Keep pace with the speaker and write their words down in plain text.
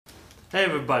Hey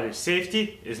everybody,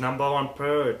 safety is #1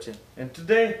 priority, and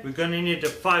today we're gonna need a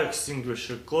fire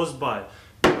extinguisher close by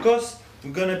because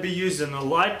we're gonna be using a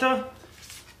lighter,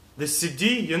 the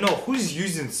CD, you know who's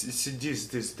using CDs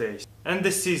these days, and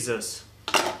the scissors.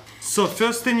 So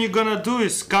first thing you're gonna do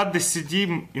is cut the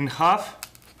CD in half.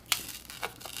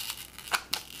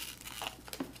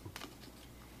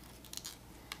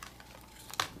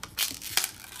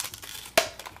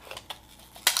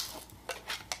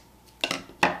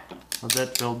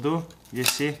 That will do. You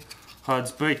see how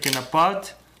it's breaking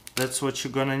apart? That's what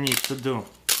you're gonna need to do.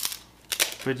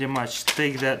 Pretty much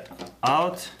take that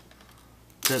out,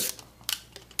 that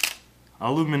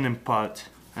aluminum part,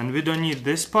 and we don't need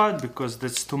this part because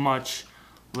that's too much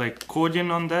like coating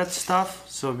on that stuff,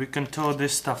 so we can throw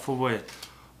this stuff away.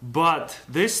 But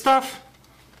this stuff,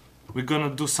 we're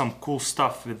gonna do some cool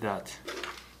stuff with that.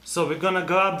 So we're gonna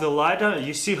grab the lighter.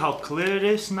 You see how clear it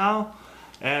is now,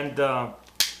 and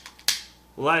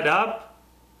light up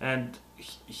and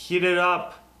heat it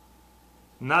up,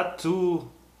 not too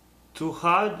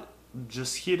hard,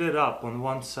 just heat it up on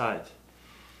one side,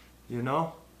 you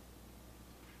know,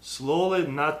 slowly,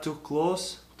 not too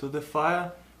close to the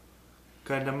fire,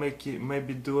 kind of make it,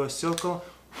 maybe do a circle.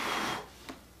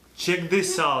 Check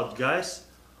this out, guys.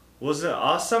 Was it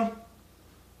awesome?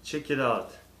 Check it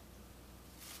out.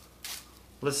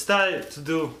 Let's start to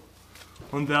do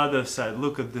on the other side.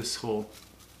 Look at this hole.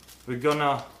 We're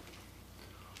gonna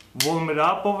warm it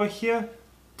up over here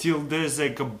till there's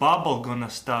like a bubble gonna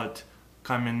start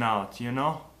coming out, you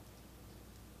know,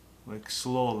 like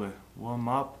slowly warm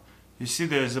up. You see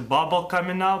there's a bubble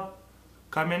coming out,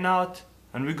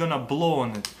 and we're gonna blow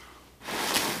on it.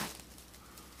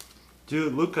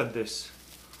 Dude, look at this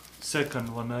second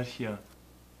one right here.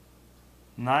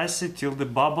 Nicely till the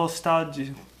bubble start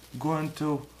going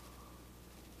to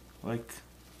like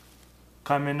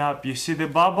coming up. You see the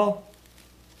bubble?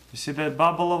 You see that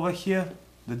bubble over here?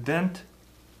 The dent?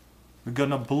 We're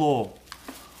gonna blow.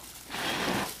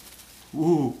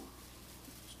 Ooh,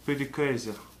 it's pretty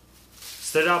crazy.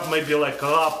 Set up maybe like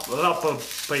a wrapper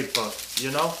paper,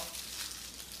 you know?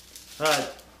 Alright,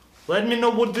 let me know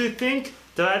what do you think.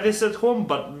 Try this at home,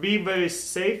 but be very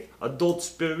safe. Adult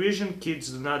supervision, kids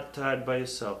do not try it by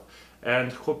yourself.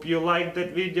 And hope you liked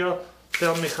that video.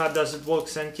 Tell me how does it work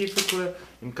scientifically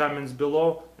in comments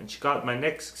below, and check out my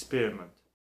next experiment.